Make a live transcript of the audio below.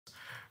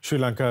Sri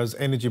Lanka's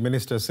energy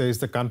minister says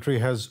the country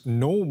has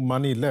no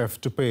money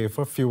left to pay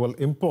for fuel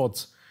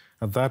imports.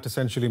 And that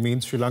essentially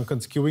means Sri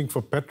Lankans queuing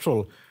for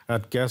petrol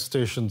at gas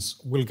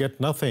stations will get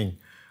nothing.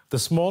 The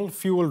small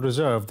fuel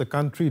reserve the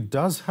country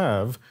does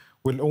have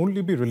will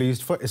only be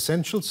released for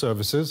essential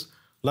services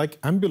like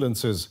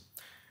ambulances.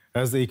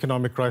 As the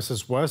economic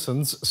crisis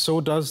worsens,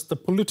 so does the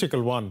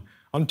political one.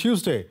 On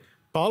Tuesday,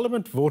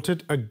 Parliament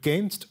voted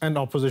against an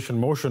opposition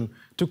motion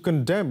to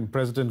condemn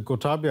President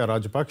Gotabaya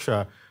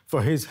Rajapaksa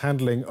for his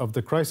handling of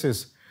the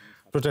crisis.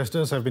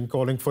 Protesters have been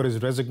calling for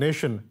his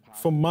resignation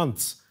for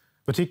months,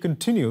 but he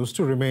continues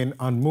to remain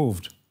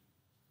unmoved.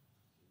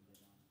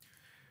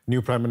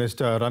 New Prime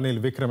Minister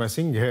Ranil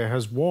Wickremesinghe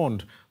has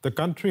warned the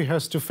country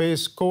has to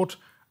face, quote,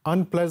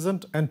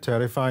 unpleasant and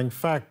terrifying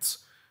facts.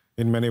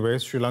 In many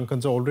ways, Sri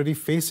Lankans are already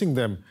facing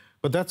them,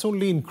 but that's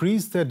only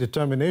increased their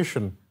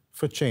determination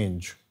for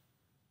change.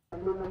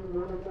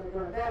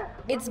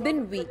 It's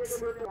been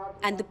weeks,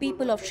 and the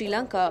people of Sri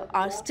Lanka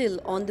are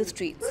still on the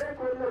streets,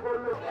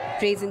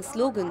 praising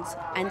slogans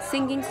and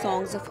singing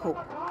songs of hope.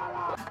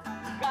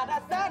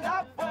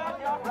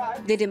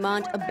 They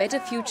demand a better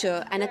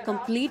future and a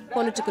complete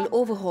political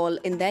overhaul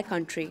in their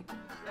country.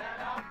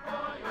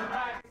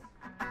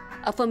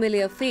 A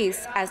familiar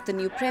face as the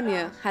new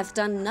premier has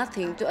done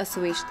nothing to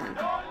assuage them.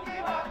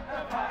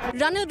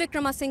 Ranil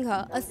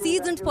Wickremesinghe, a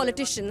seasoned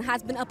politician,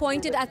 has been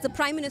appointed as the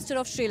Prime Minister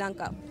of Sri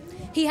Lanka.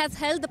 He has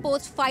held the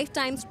post 5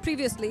 times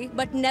previously,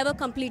 but never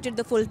completed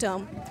the full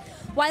term.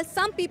 While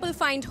some people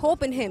find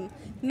hope in him,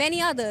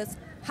 many others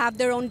have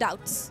their own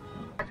doubts.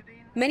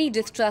 Many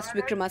distrust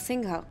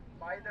Wickremesinghe.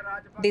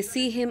 They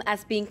see him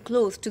as being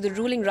close to the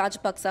ruling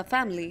Rajapaksa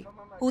family,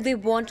 who they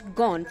want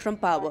gone from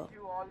power.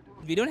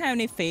 We don't have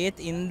any faith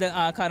in the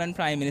current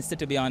Prime Minister,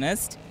 to be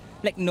honest.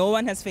 Like, no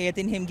one has faith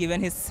in him given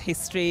his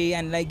history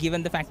and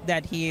given the fact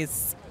that he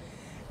is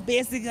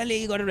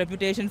basically got a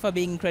reputation for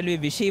being incredibly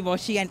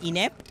wishy-washy and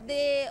inept.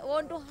 They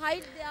want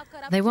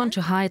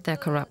to hide their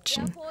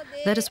corruption.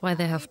 That is why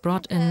they have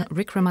brought in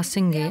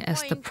Wickremesinghe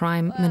as the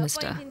Prime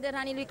Minister.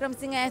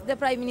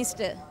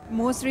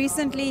 Most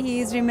recently, he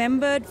is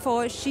remembered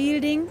for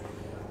shielding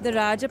the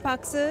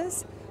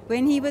Rajapaksas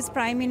when he was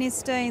Prime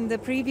Minister in the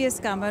previous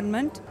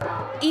government.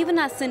 Even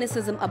as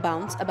cynicism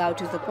abounds about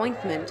his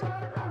appointment,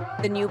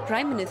 the new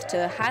Prime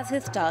Minister has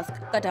his task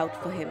cut out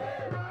for him.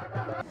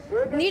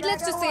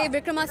 Needless to say,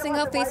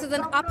 Wickremesinghe faces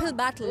an uphill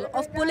battle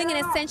of pulling an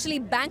essentially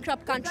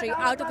bankrupt country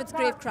out of its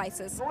grave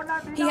crisis.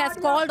 He has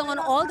called on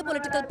all the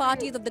political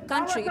parties of the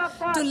country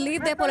to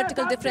leave their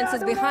political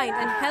differences behind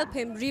and help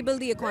him rebuild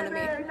the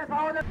economy.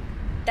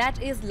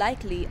 That is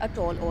likely a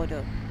tall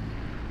order.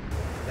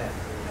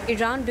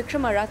 Iran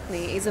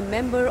Vikramaratne is a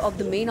member of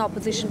the main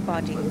opposition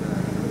party.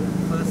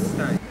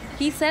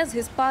 He says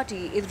his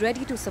party is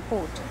ready to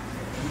support,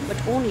 but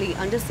only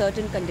under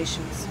certain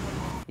conditions.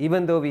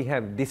 Even though we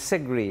have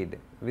disagreed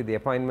with the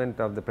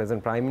appointment of the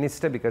present Prime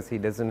Minister because he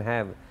doesn't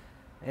have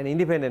an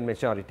independent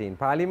majority in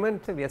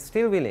Parliament, we are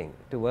still willing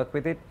to work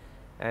with it,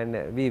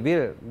 and we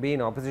will be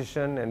in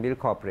opposition and will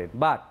cooperate.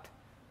 But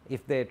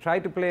if they try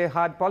to play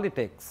hard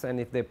politics and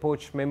if they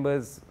poach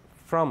members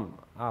from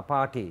our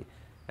party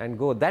and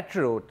go that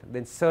route,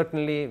 then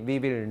certainly we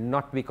will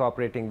not be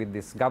cooperating with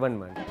this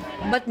government.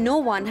 But no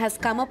one has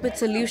come up with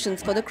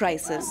solutions for the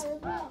crisis.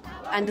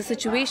 And the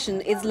situation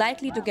is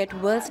likely to get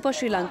worse for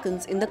Sri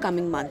Lankans in the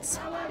coming months.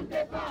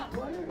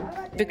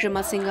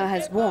 Wickremesinghe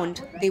has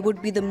warned they would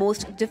be the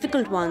most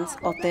difficult ones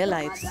of their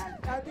lives.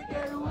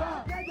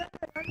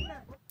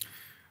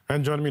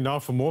 And joining me now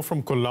for more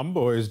from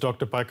Colombo is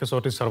Dr.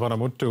 Paikasoti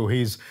Sarvanamuttu.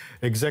 He's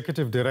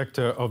Executive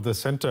Director of the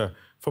Centre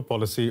for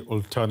Policy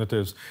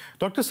Alternatives.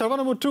 Dr.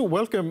 Sarvanamuttu,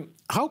 welcome.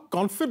 How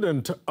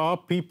confident are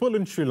people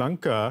in Sri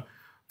Lanka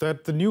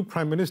that the new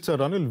Prime Minister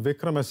Ranil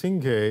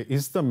Wickremesinghe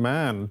is the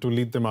man to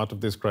lead them out of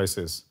this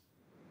crisis?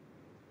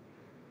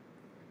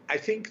 I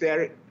think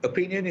their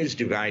opinion is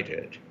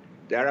divided.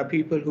 There are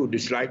people who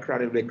dislike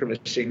Ranil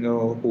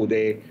Wickremesinghe, who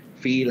they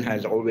feel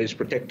has always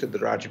protected the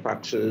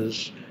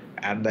Rajapaksas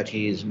and that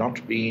he has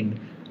not been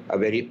a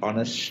very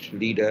honest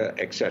leader,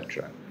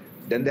 etc.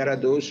 Then there are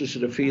those who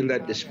sort of feel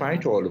that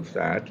despite all of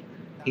that,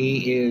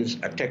 he is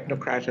a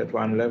technocrat at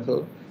one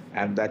level,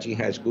 and that he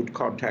has good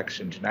contacts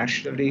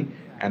internationally,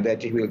 and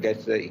that he will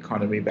get the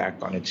economy back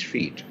on its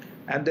feet.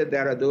 And then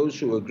there are those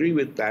who agree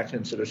with that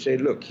and sort of say,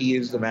 look, he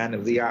is the man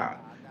of the hour.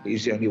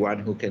 He's the only one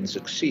who can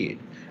succeed.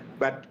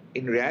 But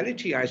in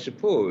reality, I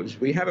suppose,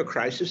 we have a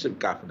crisis of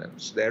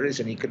governance. There is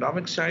an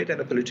economic side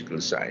and a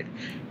political side.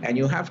 And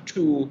you have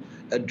to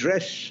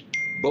address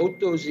both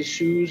those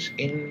issues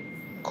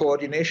in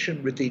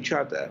coordination with each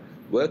other.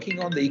 Working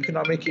on the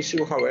economic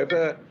issue,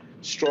 however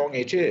strong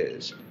it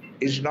is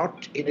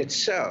not in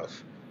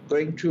itself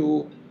going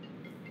to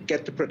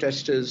get the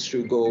protesters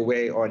to go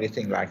away or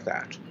anything like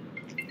that.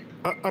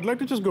 I'd like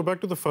to just go back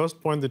to the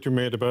first point that you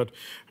made about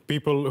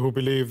people who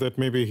believe that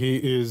maybe he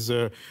is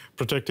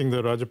protecting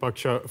the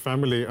Rajapaksa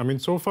family. I mean,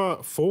 so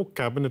far, 4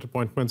 cabinet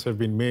appointments have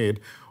been made.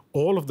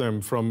 all of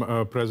them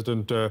from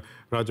President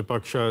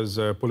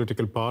Rajapaksa's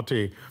political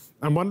party.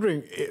 I'm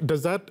wondering,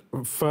 does that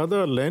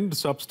further lend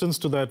substance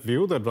to that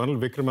view that Ranil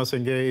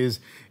Wickremesinghe is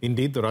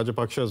indeed the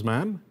Rajapaksa's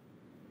man?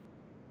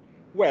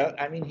 Well,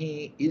 I mean,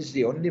 he is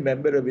the only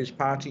member of his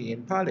party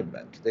in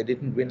parliament. They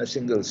didn't win a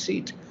single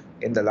seat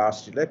in the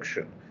last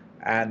election.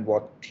 And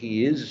what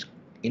he is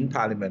in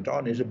parliament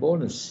on is a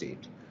bonus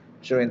seat.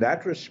 So in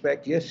that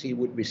respect, yes, he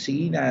would be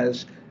seen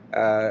as,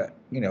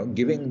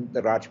 giving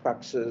the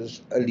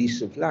Rajapaksas a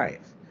lease of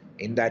life,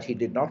 in that he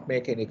did not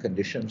make any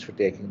conditions for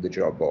taking the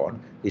job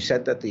on. He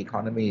said that the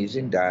economy is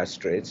in dire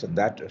straits, and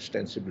that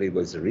ostensibly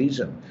was the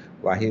reason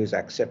why he was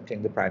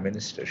accepting the prime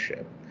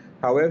ministership.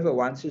 However,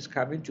 once he's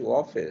come into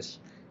office,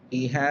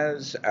 he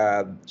has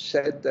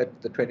said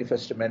that the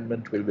 21st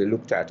Amendment will be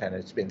looked at, and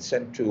it's been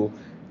sent to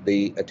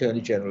the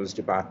Attorney General's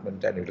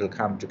Department, and it will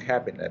come to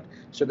Cabinet.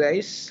 So there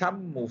is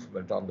some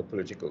movement on the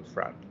political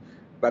front.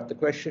 But the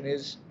question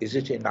is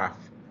it enough?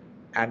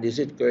 And is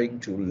it going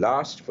to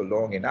last for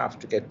long enough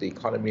to get the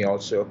economy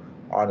also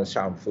on a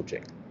sound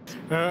footing?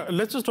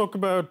 Let's just talk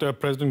about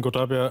President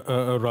Gotabaya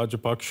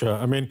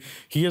Rajapaksa. I mean,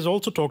 he has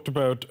also talked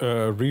about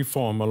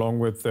reform along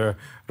with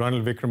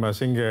Ranil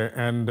Wickremesinghe,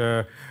 and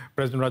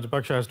President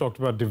Rajapaksa has talked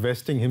about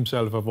divesting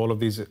himself of all of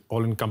these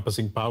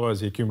all-encompassing powers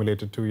he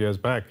accumulated 2 years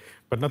back.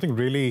 But nothing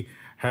really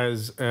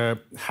has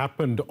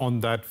happened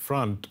on that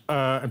front,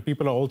 and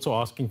people are also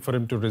asking for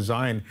him to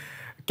resign.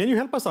 Can you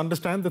help us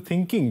understand the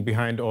thinking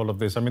behind all of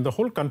this? I mean, the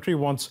whole country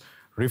wants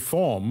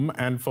reform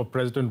and for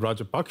President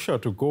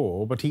Rajapaksa to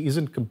go, but he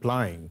isn't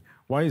complying.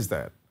 Why is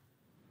that?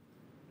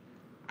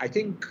 I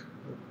think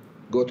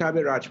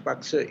Gotabaya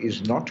Rajapaksa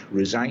is not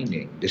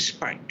resigning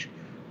despite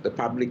the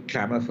public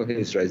clamor for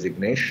his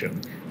resignation,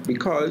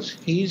 because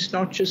he's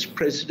not just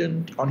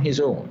president on his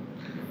own.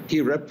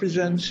 He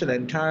represents an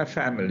entire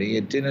family,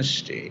 a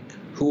dynasty,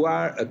 who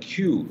are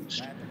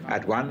accused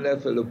at one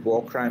level of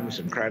war crimes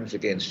and crimes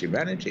against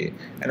humanity,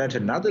 and at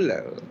another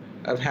level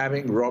of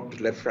having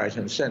robbed left, right,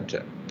 and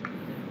center.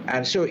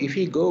 And so if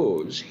he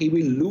goes, he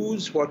will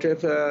lose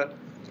whatever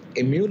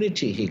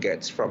immunity he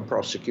gets from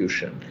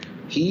prosecution.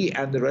 He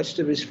and the rest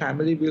of his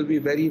family will be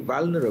very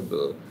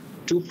vulnerable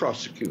to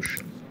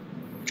prosecution,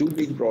 to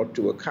being brought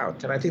to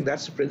account. And I think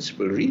that's the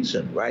principal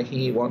reason why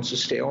he wants to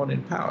stay on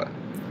in power.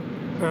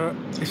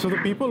 So the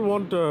people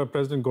want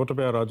President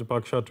Gotabaya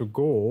Rajapaksa to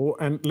go,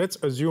 and let's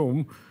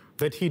assume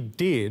that he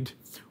did.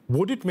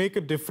 Would it make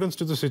a difference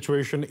to the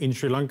situation in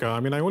Sri Lanka? I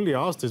mean, I only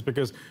ask this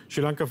because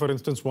Sri Lanka, for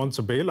instance, wants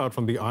a bailout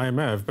from the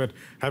IMF, but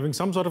having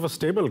some sort of a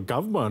stable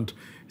government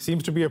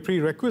seems to be a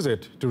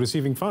prerequisite to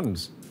receiving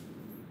funds.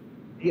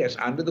 Yes,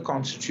 under the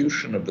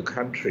constitution of the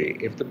country,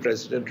 if the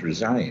president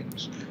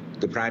resigns,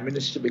 the prime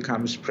minister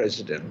becomes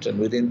president, and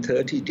within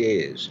 30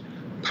 days,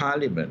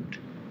 parliament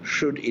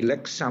should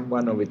elect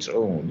someone of its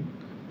own,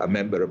 a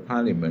member of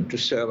parliament, to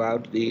serve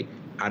out the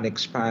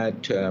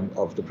unexpired term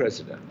of the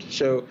president.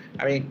 So,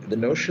 I mean, the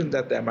notion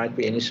that there might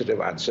be any sort of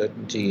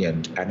uncertainty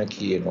and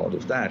anarchy and all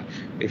of that,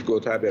 if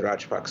Gotabaya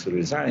Rajapaksa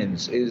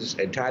resigns, is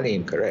entirely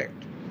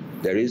incorrect.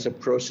 There is a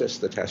process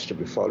that has to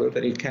be followed,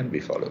 and it can be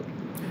followed.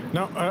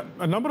 Now,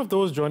 a number of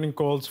those joining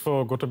calls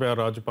for Gotabaya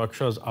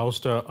Rajapaksa's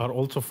ouster are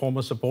also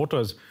former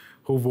supporters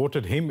who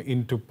voted him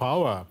into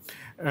power.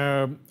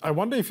 I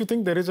wonder if you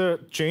think there is a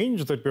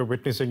change that we're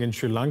witnessing in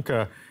Sri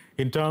Lanka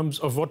in terms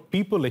of what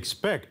people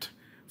expect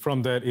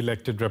from their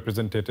elected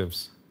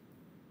representatives.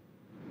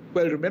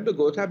 Well, remember,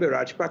 Gotabaya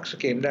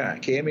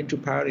Rajapaksa came into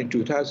power in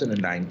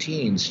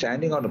 2019,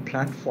 standing on a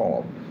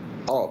platform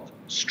of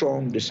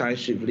strong,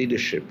 decisive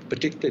leadership,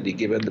 particularly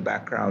given the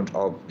background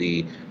of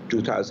the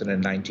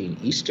 2019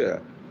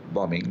 Easter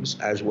bombings,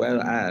 as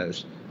well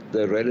as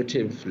the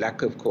relative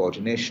lack of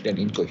coordination and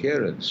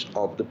incoherence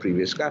of the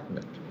previous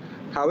government.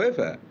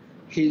 However,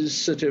 his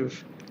sort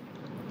of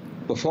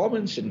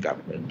performance in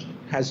government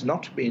has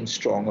not been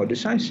strong or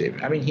decisive.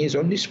 I mean, he's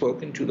only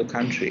spoken to the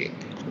country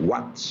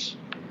once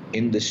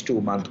in this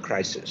 2-month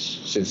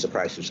crisis, since the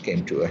crisis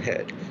came to a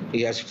head.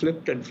 He has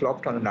flipped and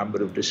flopped on a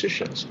number of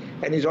decisions.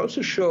 And he's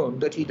also shown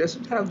that he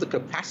doesn't have the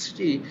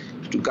capacity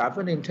to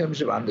govern in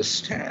terms of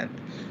understand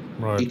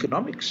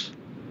economics,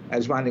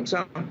 as one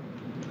example.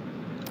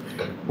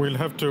 We'll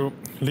have to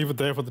leave it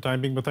there for the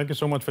time being, but thank you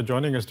so much for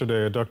joining us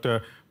today,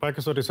 Dr.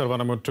 Paikasoti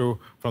Sarvanamuttu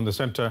from the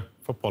Centre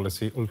for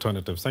Policy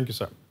Alternatives. Thank you,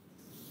 sir.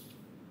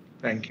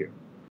 Thank you.